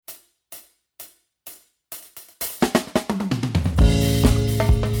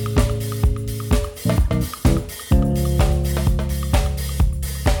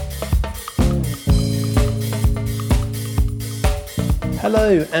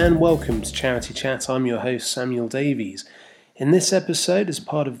Hello and welcome to Charity Chat. I'm your host Samuel Davies. In this episode, as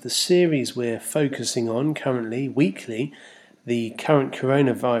part of the series we're focusing on currently, weekly, the current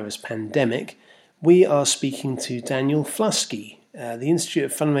coronavirus pandemic, we are speaking to Daniel Flusky, the Institute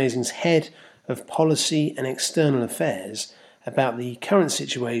of Fundraising's Head of Policy and External Affairs, about the current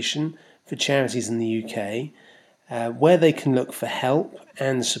situation for charities in the UK, where they can look for help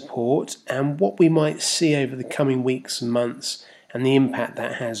and support, and what we might see over the coming weeks and months and the impact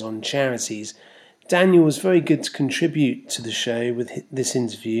that has on charities. Daniel was very good to contribute to the show with this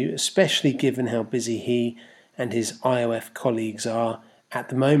interview, especially given how busy he and his IOF colleagues are at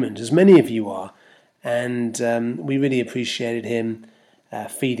the moment, as many of you are. And we really appreciated him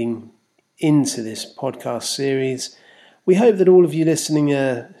feeding into this podcast series. We hope that all of you listening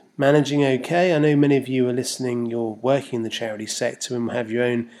are managing okay. I know many of you are listening, you're working in the charity sector and have your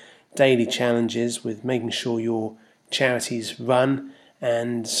own daily challenges with making sure your charities run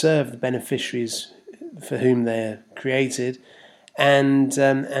and serve the beneficiaries for whom they're created. And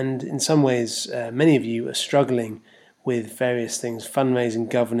in some ways, many of you are struggling with various things, fundraising,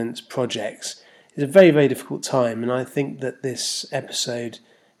 governance, projects. It's a very, very difficult time, and I think that this episode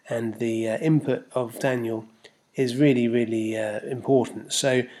and the input of Daniel is really, really important.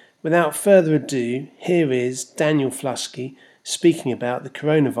 So without further ado, here is Daniel Flusky speaking about the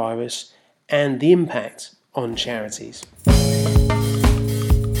coronavirus and the impact on charities. I'm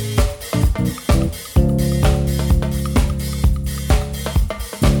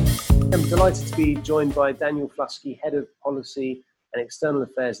delighted to be joined by Daniel Flusky, Head of Policy and External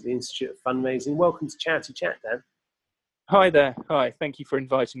Affairs at the Institute of Fundraising. Welcome to Charity Chat, Dan. Hi there. Hi. Thank you for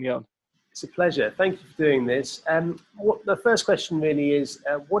inviting me on. It's a pleasure. Thank you for doing this. The first question really is,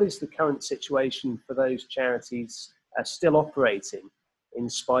 what is the current situation for those charities still operating in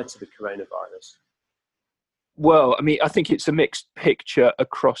spite of the coronavirus? Well, I mean, I think it's a mixed picture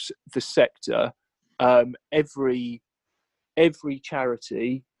across the sector. Every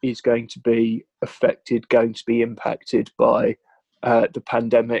charity is going to be affected, going to be impacted by the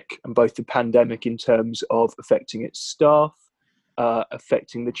pandemic, and both the pandemic in terms of affecting its staff,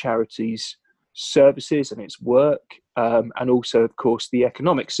 affecting the charity's services and its work, and also, of course, the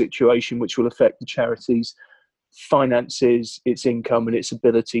economic situation, which will affect the charity's finances, its income, and its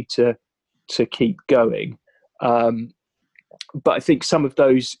ability to keep going. But I think some of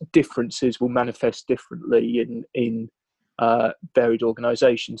those differences will manifest differently in varied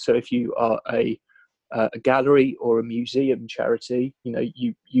organisations. So if you are a gallery or a museum charity,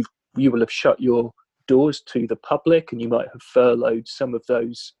 you will have shut your doors to the public, and you might have furloughed some of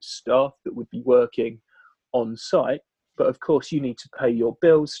those staff that would be working on site. But of course, you need to pay your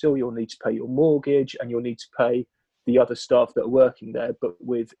bills still. You'll need to pay your mortgage, and you'll need to pay the other staff that are working there, but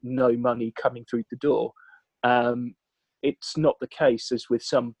with no money coming through the door. It's not the case as with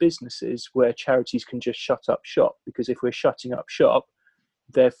some businesses where charities can just shut up shop, because if we're shutting up shop,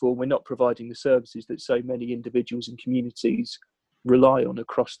 therefore we're not providing the services that so many individuals and communities rely on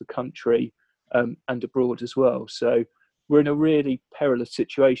across the country and abroad as well. So we're in a really perilous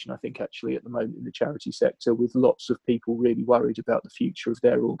situation, I think, actually, at the moment in the charity sector, with lots of people really worried about the future of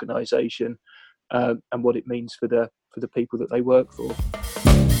their organisation and what it means for the people that they work for.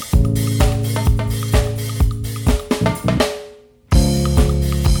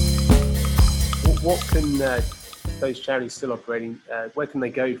 What can those charities still operating, where can they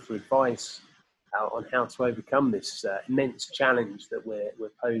go for advice on how to overcome this immense challenge that we're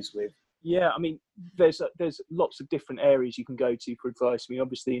posed with? Yeah, I mean, there's lots of different areas you can go to for advice. I mean,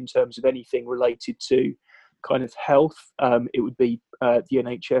 obviously, in terms of anything related to kind of health, it would be the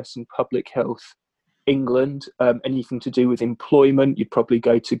NHS and Public Health England. Anything to do with employment, you'd probably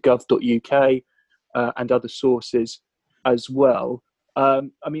go to gov.uk and other sources as well. I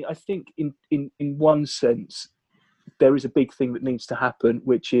mean, I think in one sense, there is a big thing that needs to happen,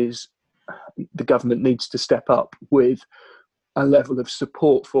 which is the government needs to step up with a level of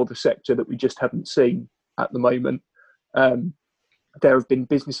support for the sector that we just haven't seen at the moment. There have been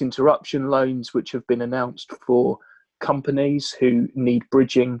business interruption loans which have been announced for companies who need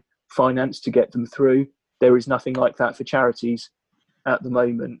bridging finance to get them through. There is nothing like that for charities at the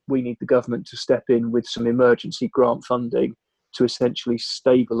moment. We need the government to step in with some emergency grant funding to essentially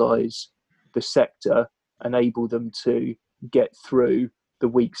stabilise the sector, enable them to get through the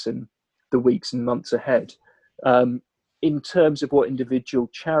weeks and months ahead. In terms of what individual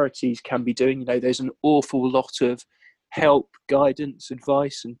charities can be doing, there's an awful lot of help, guidance,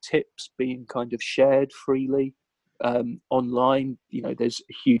 advice and tips being kind of shared freely online. There's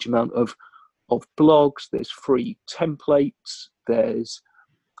a huge amount of blogs, there's free templates, there's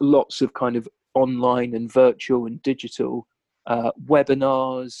lots of kind of online and virtual and digital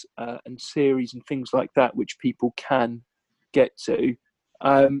webinars and series and things like that, which people can get to.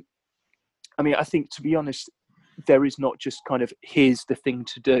 I think, to be honest, there is not just kind of here's the thing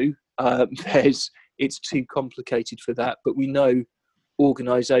to do. It's too complicated for that. But we know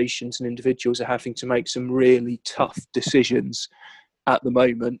organisations and individuals are having to make some really tough decisions at the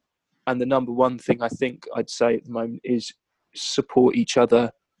moment. And the number one thing I think I'd say at the moment is support each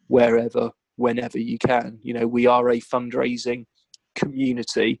other wherever, whenever you can. We are a fundraising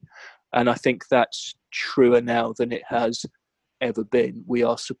community, and I think that's truer now than it has ever been. We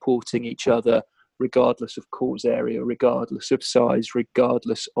are supporting each other regardless of cause area, regardless of size,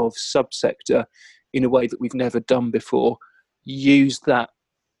 regardless of subsector, in a way that we've never done before. Use that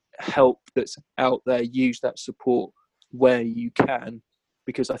help that's out there, use that support where you can,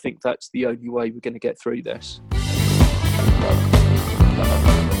 because I think that's the only way we're going to get through this.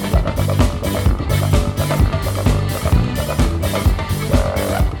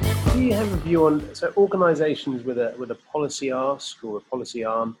 Do you have a view on organisations with a policy ask or a policy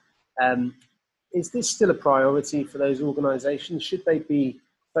arm? Is this still a priority for those organisations? Should they be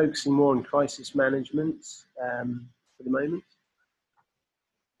focusing more on crisis management for the moment?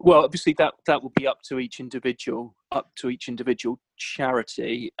 Well, obviously that will be up to each individual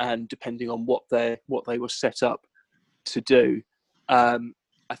charity, and depending on what they were set up to do.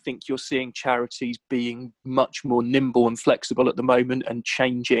 I think you're seeing charities being much more nimble and flexible at the moment, and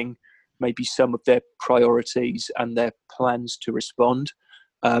changing maybe some of their priorities and their plans to respond.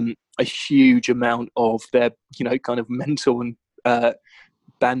 A huge amount of their kind of mental and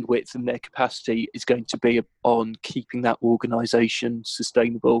bandwidth and their capacity is going to be on keeping that organisation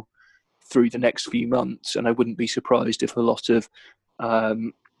sustainable through the next few months. And I wouldn't be surprised if a lot of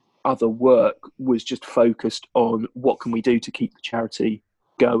other work was just focused on what can we do to keep the charity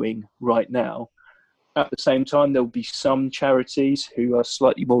going right now. At the same time, there will be some charities who are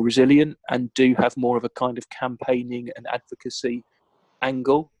slightly more resilient and do have more of a kind of campaigning and advocacy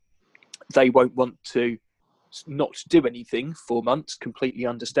angle. They won't want to not do anything for months, completely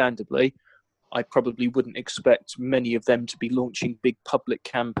understandably. I probably wouldn't expect many of them to be launching big public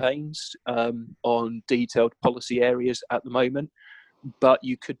campaigns on detailed policy areas at the moment, but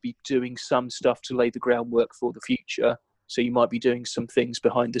you could be doing some stuff to lay the groundwork for the future. So you might be doing some things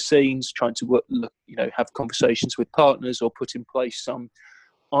behind the scenes, trying to have conversations with partners, or put in place some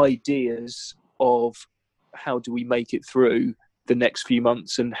ideas of how do we make it through the next few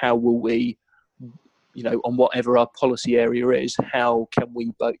months, and how will we, on whatever our policy area is, how can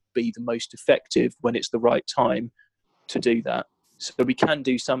we be the most effective when it's the right time to do that. So we can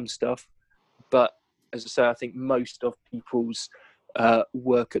do some stuff, but as I say, I think most of people's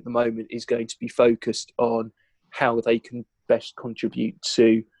work at the moment is going to be focused on how they can best contribute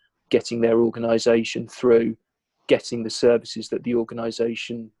to getting their organisation through, getting the services that the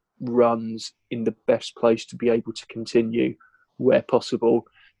organisation runs in the best place to be able to continue where possible,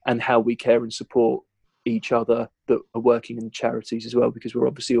 and how we care and support each other that are working in charities as well, because we're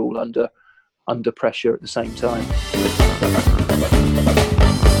obviously all under pressure at the same time.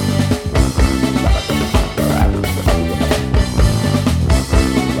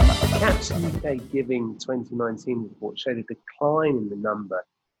 CAP's UK Giving 2019 report showed a decline in the number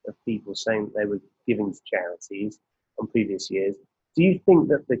of people saying that they were giving to charities on previous years. Do you think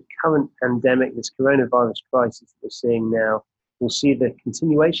that the current pandemic, this coronavirus crisis that we're seeing now, will see the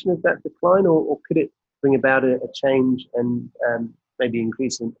continuation of that decline, or could it bring about a change and maybe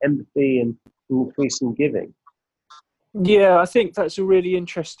increase in empathy and increase in giving? Yeah, I think that's a really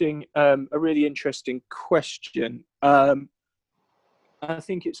interesting question. I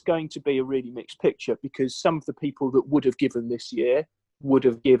think it's going to be a really mixed picture, because some of the people that would have given this year would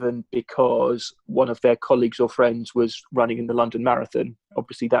have given because one of their colleagues or friends was running in the London Marathon.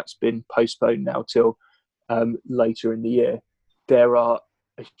 Obviously, that's been postponed now till later in the year. There are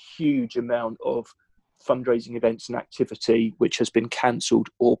a huge amount of fundraising events and activity which has been cancelled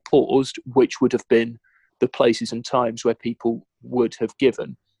or paused, which would have been the places and times where people would have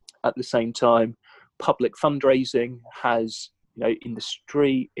given. At the same time, public fundraising has, in the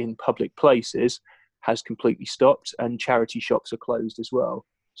street, in public places, has completely stopped, and charity shops are closed as well.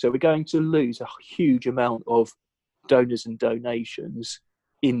 So we're going to lose a huge amount of donors and donations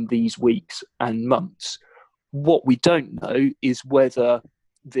in these weeks and months. What we don't know is whether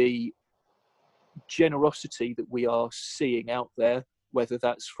the generosity that we are seeing out there, whether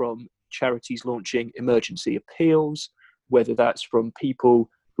that's from charities launching emergency appeals, whether that's from people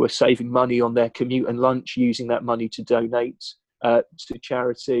who are saving money on their commute and lunch, using that money to donate to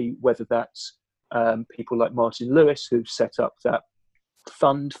charity, whether that's people like Martin Lewis, who've set up that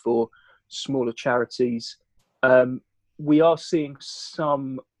fund for smaller charities. we are seeing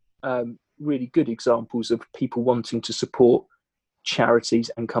some really good examples of people wanting to support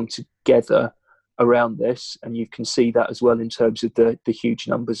charities and come together around this, and you can see that as well in terms of the huge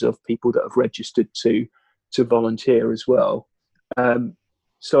numbers of people that have registered to volunteer as well.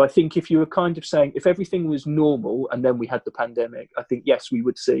 So I think if you were kind of saying, if everything was normal and then we had the pandemic, I think, yes, we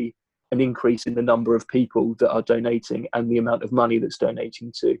would see an increase in the number of people that are donating and the amount of money that's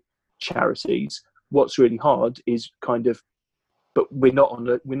donating to charities. What's really hard is kind of, but we're not on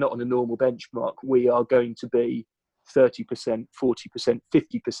a normal benchmark. We are going to be 30%, 40%,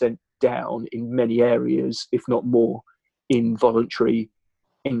 50% down in many areas, if not more, in voluntary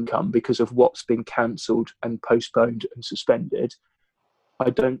income because of what's been cancelled and postponed and suspended. I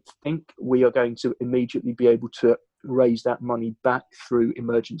don't think we are going to immediately be able to raise that money back through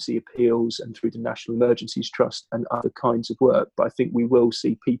emergency appeals and through the National Emergencies Trust and other kinds of work. But I think we will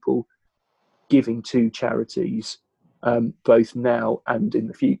see people giving to charities both now and in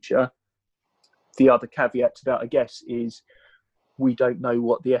the future. The other caveat to that, I guess, is we don't know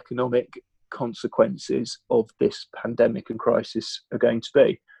what the economic consequences of this pandemic and crisis are going to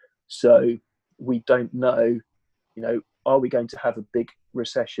be. So we don't know, are we going to have a big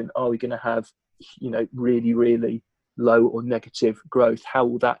recession? Are we going to have, really, really low or negative growth? How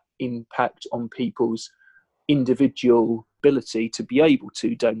will that impact on people's individual ability to be able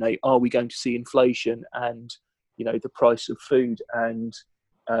to donate? Are we going to see inflation and, the price of food and,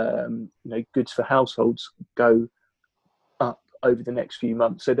 goods for households go up over the next few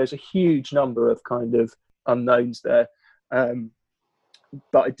months? So there's a huge number of kind of unknowns there.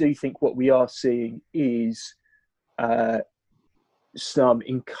 But I do think what we are seeing is some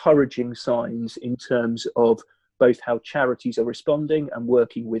encouraging signs in terms of both how charities are responding and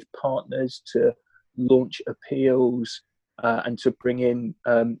working with partners to launch appeals and to bring in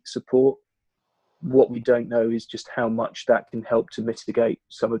support. What we don't know is just how much that can help to mitigate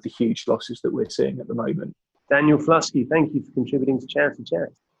some of the huge losses that we're seeing at the moment. Daniel Flusky, thank you for contributing to Charity Chat.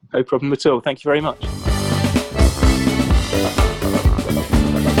 No problem at all. Thank you very much.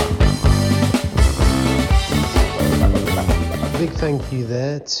 A big thank you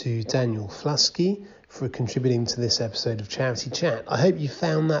there to Daniel Flusky for contributing to this episode of Charity Chat. I hope you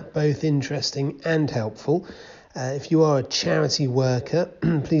found that both interesting and helpful. If you are a charity worker,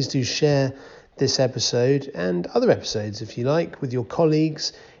 please do share this episode and other episodes, if you like, with your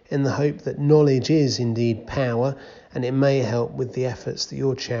colleagues in the hope that knowledge is indeed power, and it may help with the efforts that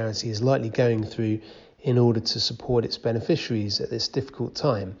your charity is likely going through in order to support its beneficiaries at this difficult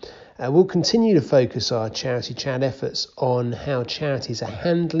time. We'll continue to focus our Charity Chat efforts on how charities are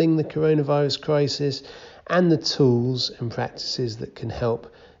handling the coronavirus crisis and the tools and practices that can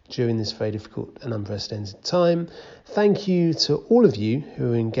help during this very difficult and unprecedented time. Thank you to all of you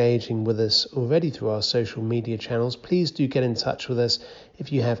who are engaging with us already through our social media channels. Please do get in touch with us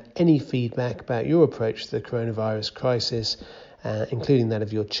if you have any feedback about your approach to the coronavirus crisis, including that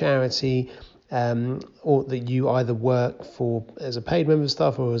of your charity, or that you either work for as a paid member of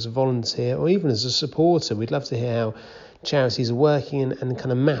staff or as a volunteer or even as a supporter. We'd love to hear how charities are working and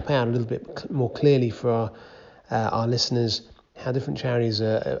kind of map out a little bit more clearly for our listeners how different charities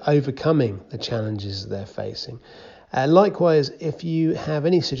are overcoming the challenges that they're facing. Likewise, if you have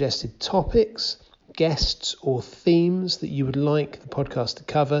any suggested topics, guests or themes that you would like the podcast to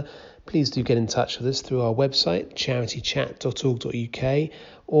cover, please do get in touch with us through our website, charitychat.org.uk,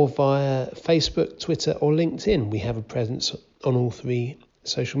 or via Facebook, Twitter or LinkedIn. We have a presence on all three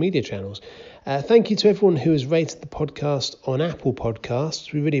social media channels. Thank you to everyone who has rated the podcast on Apple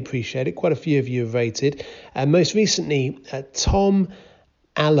Podcasts. We really appreciate it. Quite a few of you have rated. Most recently, Tom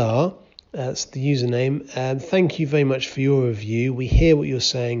Allar, that's the username. Thank you very much for your review. We hear what you're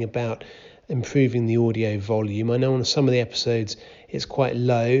saying about improving the audio volume. I know on some of the episodes it's quite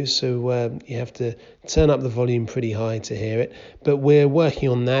low, so you have to turn up the volume pretty high to hear it. But we're working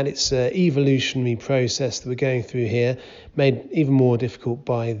on that. It's an evolutionary process that we're going through here, made even more difficult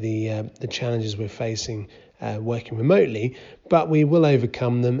by the challenges we're facing working remotely. But we will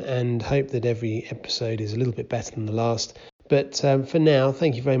overcome them and hope that every episode is a little bit better than the last. But for now,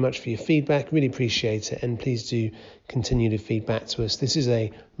 thank you very much for your feedback. Really appreciate it. And please do continue to feed back to us. This is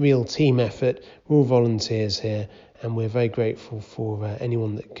a real team effort. We're all volunteers here, and we're very grateful for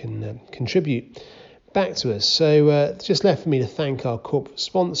anyone that can contribute back to us. So it's just left for me to thank our corporate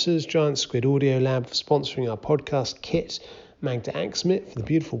sponsors, Giant Squid Audio Lab, for sponsoring our podcast kit, Magda Axmit for the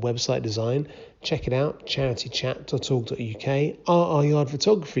beautiful website design. Check it out, charitychat.org.uk, RR Yard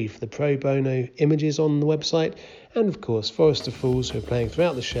Photography for the pro bono images on the website, and of course Forest of Fools, who are playing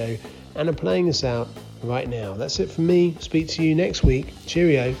throughout the show and are playing us out right now. That's it from me. Speak to you next week.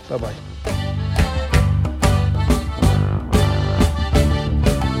 Cheerio. Bye-bye.